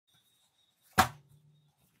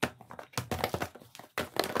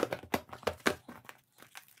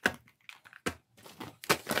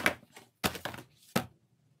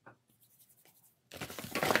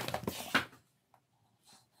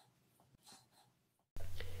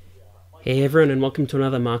Hey everyone, and welcome to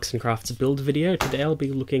another Marks & Crafts build video. Today I'll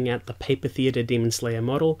be looking at the Paper Theater Demon Slayer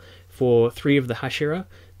model for 3 of the Hashira.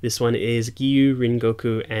 This one is Giyu,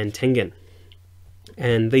 Rengoku, and Tengen.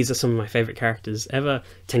 And these are some of my favourite characters ever.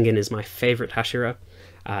 Tengen is my favourite Hashira,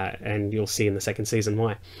 and you'll see in the second season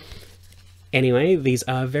why. Anyway, these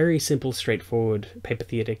are very simple, straightforward Paper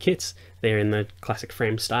Theater kits. They're in the classic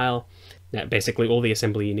frame style. Now, basically all the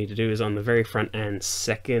assembly you need to do is on the very front and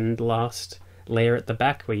second last layer at the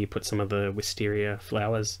back, where you put some of the wisteria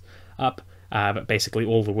flowers up, but basically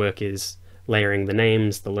all the work is layering the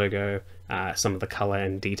names, the logo, some of the colour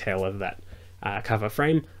and detail of that cover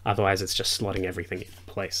frame. Otherwise it's just slotting everything in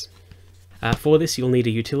place. For this you'll need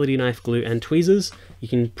a utility knife, glue and tweezers. You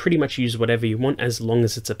can pretty much use whatever you want as long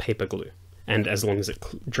as it's a paper glue, and as long as it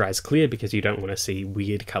dries clear, because you don't want to see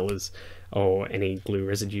weird colours or any glue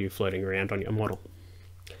residue floating around on your model.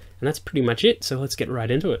 And that's pretty much it, so let's get right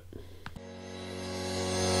into it.